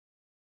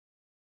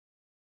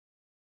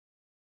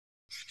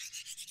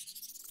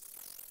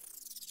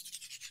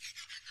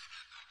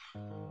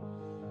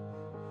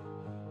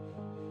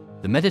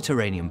The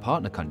Mediterranean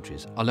partner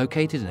countries are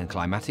located in a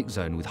climatic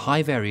zone with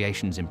high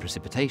variations in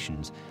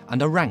precipitations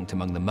and are ranked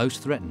among the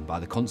most threatened by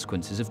the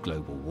consequences of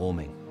global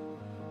warming.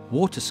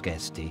 Water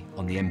scarcity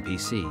on the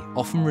MPC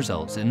often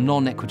results in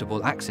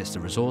non-equitable access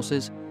to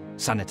resources,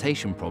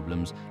 sanitation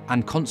problems,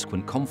 and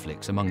consequent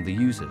conflicts among the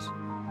users.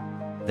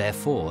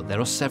 Therefore,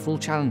 there are several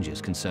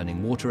challenges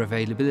concerning water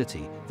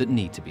availability that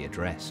need to be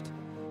addressed.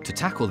 To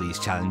tackle these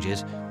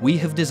challenges, we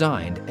have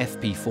designed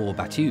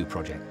FP4BATIW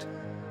project.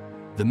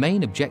 The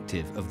main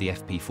objective of the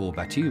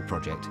FP4BATIW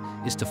project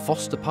is to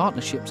foster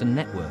partnerships and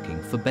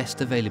networking for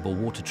best available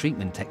water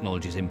treatment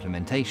technologies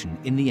implementation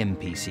in the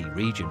MPC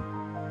region.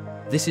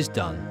 This is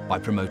done by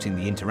promoting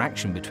the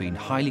interaction between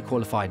highly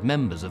qualified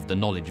members of the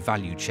knowledge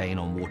value chain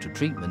on water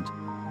treatment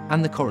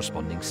and the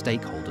corresponding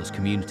stakeholders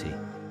community.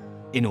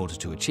 In order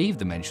to achieve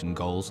the mentioned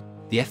goals,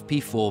 the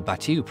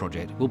FP4BATIW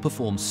project will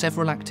perform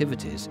several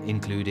activities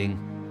including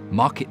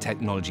market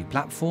technology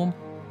platform,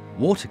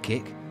 water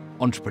kick,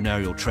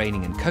 entrepreneurial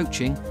training and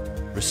coaching,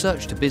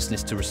 research to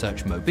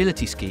research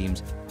mobility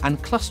schemes, and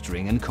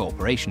clustering and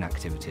cooperation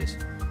activities.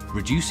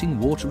 Reducing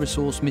water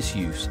resource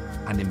misuse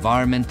and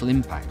environmental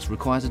impacts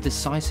requires a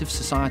decisive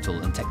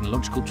societal and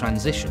technological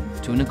transition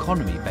to an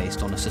economy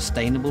based on a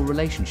sustainable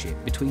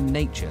relationship between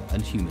nature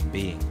and human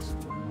beings.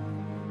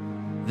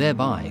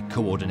 Thereby,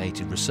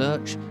 coordinated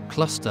research,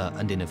 cluster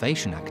and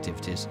innovation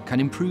activities can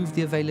improve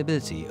the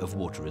availability of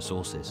water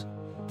resources.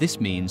 This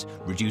means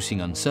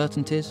reducing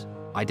uncertainties,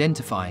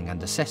 identifying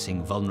and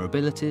assessing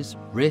vulnerabilities,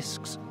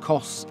 risks,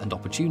 costs and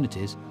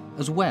opportunities,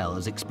 as well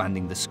as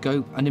expanding the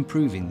scope and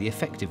improving the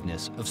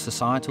effectiveness of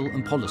societal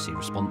and policy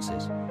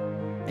responses.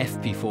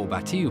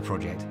 FP4BATIW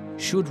project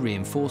should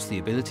reinforce the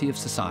ability of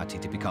society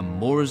to become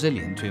more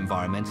resilient to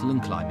environmental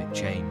and climate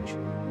change.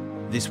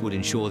 This would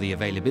ensure the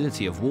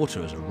availability of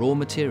water as a raw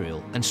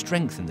material and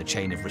strengthen the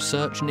chain of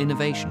research and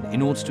innovation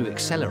in order to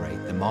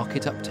accelerate the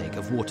market uptake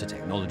of water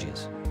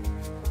technologies.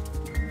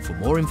 For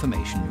more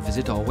information,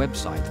 visit our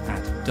website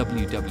at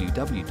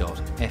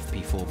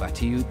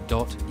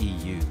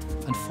www.fp4batiw.eu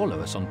and follow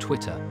us on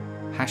Twitter,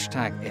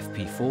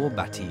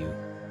 #FP4BATIW.